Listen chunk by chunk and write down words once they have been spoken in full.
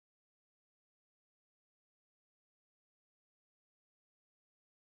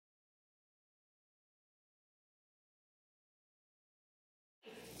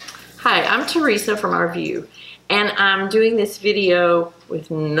Hi, I'm Teresa from Our View, and I'm doing this video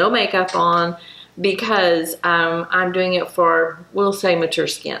with no makeup on because I'm doing it for, we'll say, mature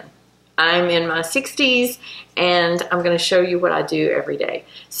skin. I'm in my 60s and I'm going to show you what I do every day.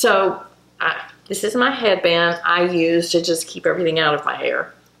 So this is my headband I use to just keep everything out of my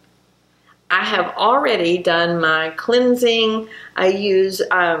hair. I have already done my cleansing. I use,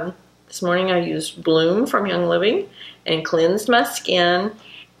 this morning I used Bloom from Young Living and cleansed my skin.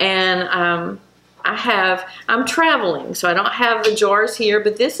 And I'm traveling, so I don't have the jars here,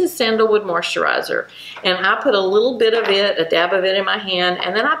 but this is sandalwood moisturizer. And I put a little bit of it, a dab of it in my hand,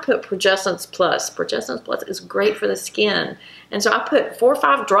 and then I put Progessence Plus. Progessence Plus is great for the skin. And so I put 4 or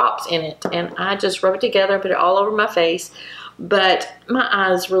 5 drops in it, and I just rub it together, put it all over my face. But my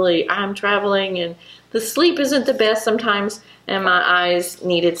eyes really, I'm traveling, and the sleep isn't the best sometimes, and my eyes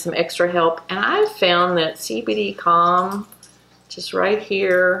needed some extra help. And I found that CBD Calm, just right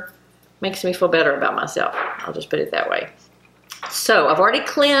here, makes me feel better about myself. I'll just put it that way. So I've already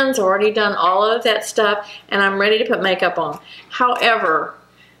cleansed, I've already done all of that stuff, and I'm ready to put makeup on. However,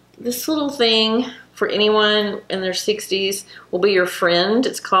 this little thing for anyone in their 60s will be your friend.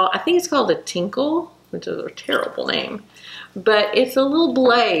 It's called, I think it's called a Tinkle, which is a terrible name. But it's a little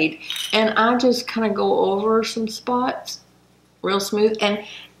blade, and I just kind of go over some spots real smooth.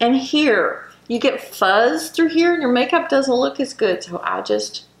 And here, you get fuzz through here and your makeup doesn't look as good. So I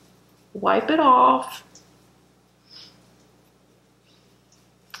just wipe it off.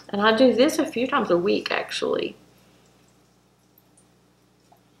 And I do this a few times a week, actually.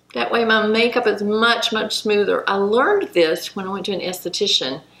 That way my makeup is much, much smoother. I learned this when I went to an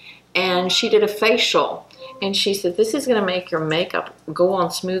esthetician and she did a facial. And she said, this is gonna make your makeup go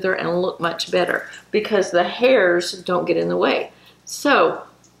on smoother and look much better because the hairs don't get in the way. So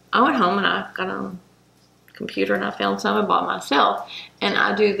I went home and I got on the computer and I found some and bought myself. And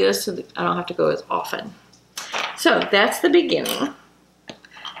I do this so that I don't have to go as often. So that's the beginning.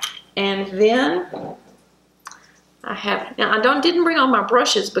 And then I have, now I didn't bring all my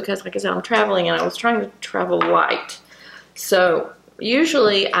brushes because, like I said, I'm traveling and I was trying to travel light. So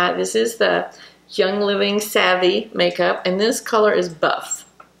usually this is the Young Living Savvy makeup, and this color is Buff.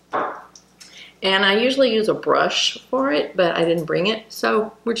 And I usually use a brush for it, but I didn't bring it.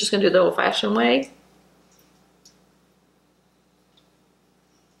 So we're just gonna do the old-fashioned way.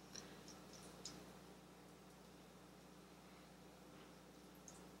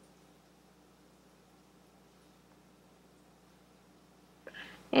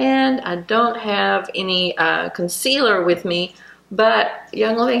 And I don't have any concealer with me, but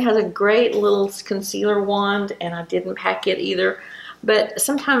Young Living has a great little concealer wand, and I didn't pack it either. But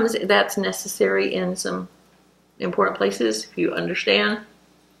sometimes that's necessary in some important places, if you understand.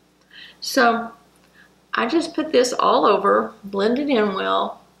 So I just put this all over, blend it in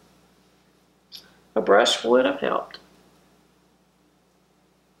well. A brush would have helped.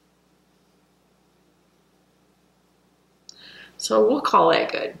 So we'll call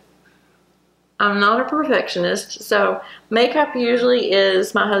that good. I'm not a perfectionist, so makeup usually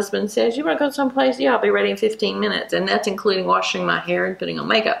is, my husband says, you want to go someplace? Yeah, I'll be ready in 15 minutes. And that's including washing my hair and putting on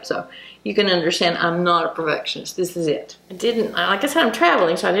makeup. So you can understand I'm not a perfectionist. This is it. I didn't, like I said, I'm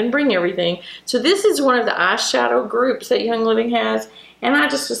traveling, so I didn't bring everything. So this is one of the eyeshadow groups that Young Living has. And I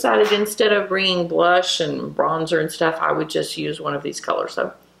just decided instead of bringing blush and bronzer and stuff, I would just use one of these colors.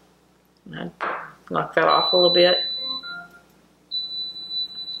 So I knock that off a little bit.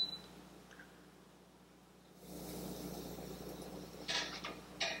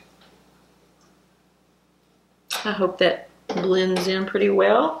 I hope that blends in pretty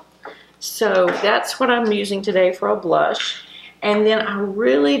well. So that's what I'm using today for a blush. And then I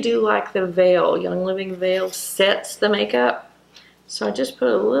really do like the Veil. Young Living Veil sets the makeup. So I just put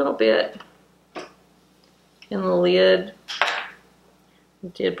a little bit in the lid. I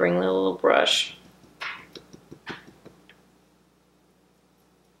did bring the little brush.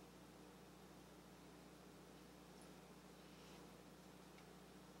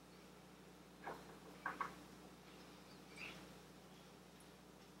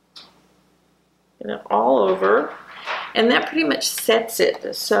 Get it all over, and that pretty much sets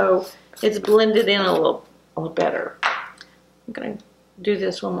it so it's blended in a little better. I'm gonna do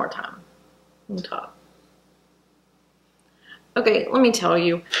this one more time on top. Okay, let me tell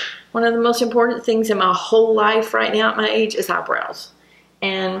you, one of the most important things in my whole life right now at my age is eyebrows.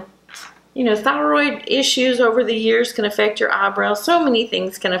 And you know, thyroid issues over the years can affect your eyebrows. So many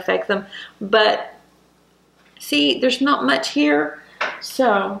things can affect them, but see, there's not much here,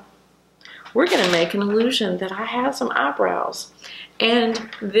 so we're going to make an illusion that I have some eyebrows. And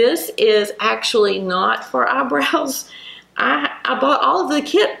this is actually not for eyebrows. I bought all of the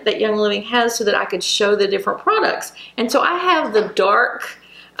kit that Young Living has so that I could show the different products. And so I have the dark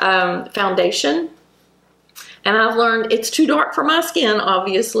foundation, and I've learned it's too dark for my skin,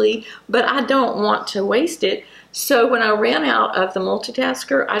 obviously, but I don't want to waste it. So when I ran out of the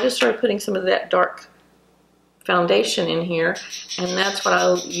multitasker, I just started putting some of that dark foundation in here, and that's what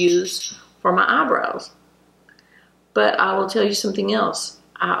I'll use for my eyebrows. But I will tell you something else.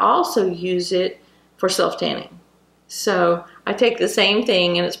 I also use it for self-tanning. So I take the same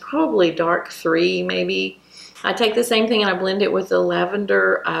thing, and it's probably dark 3 maybe. I take the same thing and I blend it with the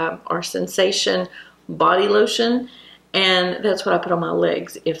lavender or Sensation body lotion, and that's what I put on my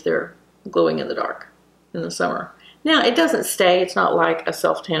legs if they're glowing in the dark in the summer. Now it doesn't stay, it's not like a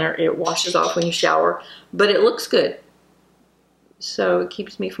self-tanner, it washes off when you shower, but it looks good. So it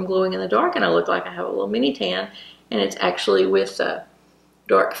keeps me from glowing in the dark, and I look like I have a little mini tan, and it's actually with the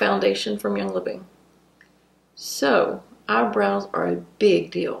dark foundation from Young Living. So eyebrows are a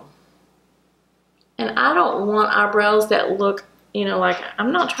big deal. And I don't want eyebrows that look, you know, like,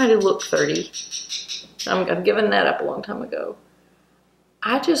 I'm not trying to look 30. I've given that up a long time ago.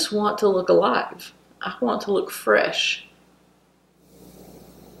 I just want to look alive. I want to look fresh.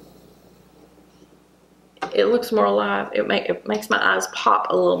 It looks more alive. It makes my eyes pop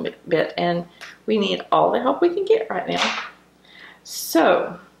a little bit, and we need all the help we can get right now. So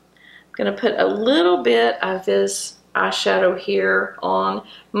I'm going to put a little bit of this eyeshadow here on,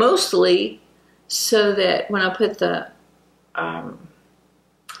 mostly so that when I put the eyeliner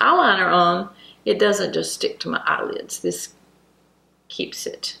on, it doesn't just stick to my eyelids. This keeps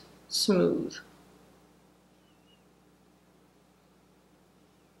it smooth.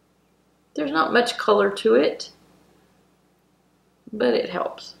 There's not much color to it, but it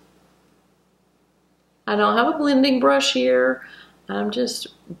helps. I don't have a blending brush here. I'm just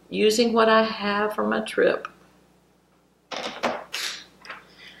using what I have from my trip.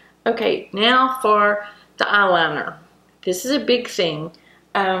 Okay, now for the eyeliner. This is a big thing.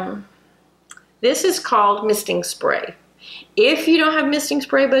 This is called misting spray. If you don't have misting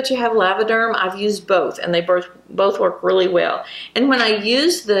spray but you have Lavaderm, I've used both, and they both work really well. And when I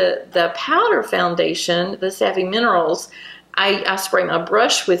use the powder foundation, the Savvy Minerals, I spray my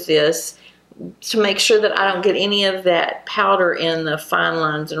brush with this to make sure that I don't get any of that powder in the fine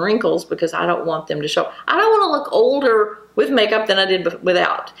lines and wrinkles, because I don't want them to show. I don't want to look older with makeup than I did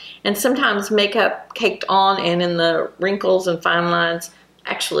without. And sometimes makeup caked on and in the wrinkles and fine lines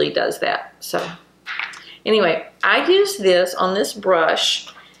actually does that. So anyway, I use this on this brush,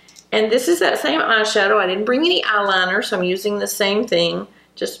 and this is that same eyeshadow. I didn't bring any eyeliner, so I'm using the same thing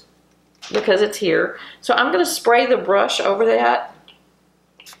just because it's here. So I'm going to spray the brush over that.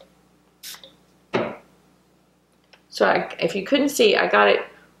 So if you couldn't see, I got it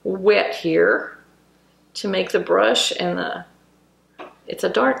wet here to make the brush, and it's a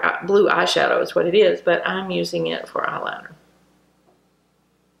dark blue eyeshadow is what it is, but I'm using it for eyeliner.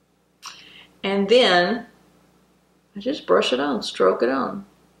 And then I just brush it on, stroke it on.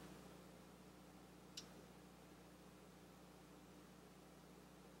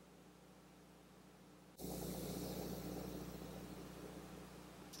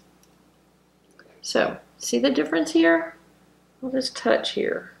 So, see the difference here? I'll just touch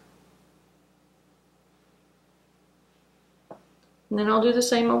here. And then I'll do the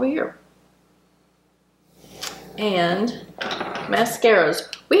same over here. And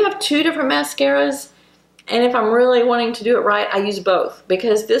mascaras. We have 2 different mascaras, and if I'm really wanting to do it right, I use both,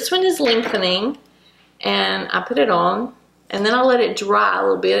 because this one is lengthening, and I put it on, and then I'll let it dry a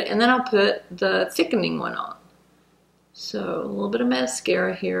little bit, and then I'll put the thickening one on. So a little bit of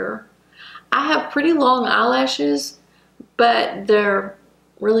mascara here. I have pretty long eyelashes, but they're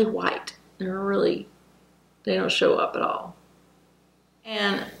really white. They don't show up at all.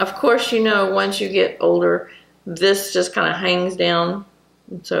 And of course, you know, once you get older, this just kind of hangs down.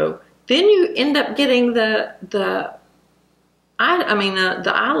 And so then you end up getting the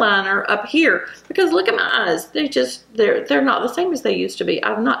eyeliner up here, because look at my eyes. They're not the same as they used to be.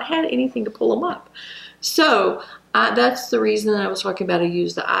 I've not had anything to pull them up. So that's the reason that I was talking about I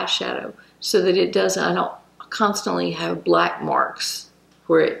use the eyeshadow, so that it doesn't, I don't constantly have black marks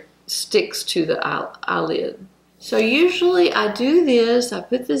where it sticks to the eyelid. So usually I do this, I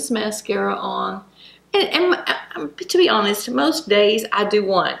put this mascara on, and to be honest, most days I do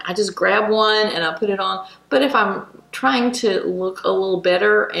one. I just grab one and I put it on. But if I'm trying to look a little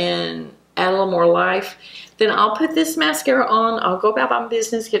better and add a little more life, then I'll put this mascara on, I'll go about my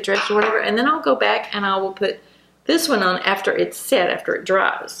business, get dressed or whatever, and then I'll go back and I will put this one on after it's set, after it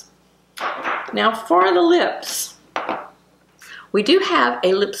dries. Now for the lips, We do have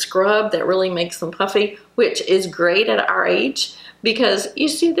a lip scrub that really makes them puffy, which is great at our age because you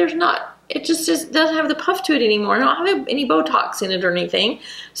see there's not, it just doesn't have the puff to it anymore. I don't have any Botox in it or anything.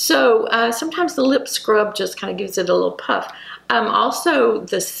 So sometimes the lip scrub just kind of gives it a little puff. Also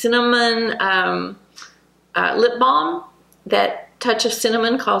the cinnamon lip balm, that touch of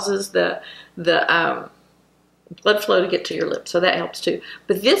cinnamon causes the blood flow to get to your lips, so that helps too.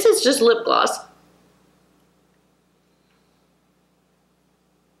 But this is just lip gloss.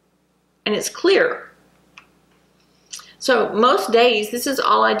 And it's clear. So most days, this is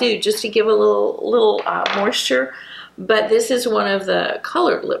all I do just to give a little moisture. But this is one of the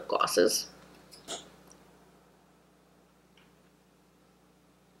colored lip glosses.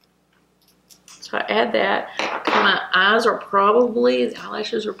 So I add that. My eyes are probably, the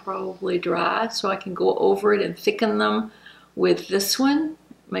eyelashes are probably dry, so I can go over it and thicken them with this one.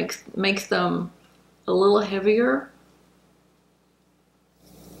 Makes them a little heavier.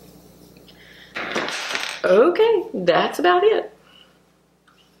 Okay, that's about it.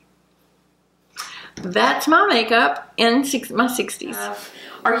 That's my makeup in my 60s.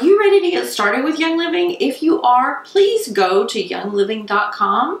 Are you ready to get started with Young Living? If you are, please go to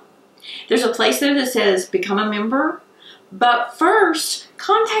youngliving.com. There's a place there that says become a member. But first,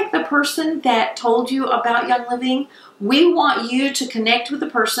 contact the person that told you about Young Living. We want you to connect with the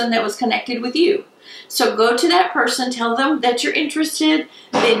person that was connected with you. So go to that person, tell them that you're interested,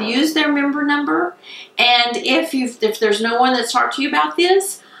 then use their member number. And if there's no one that's talked to you about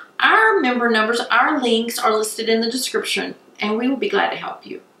this, our member numbers, our links are listed in the description, and we will be glad to help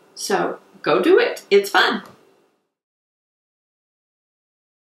you. So go do it. It's fun.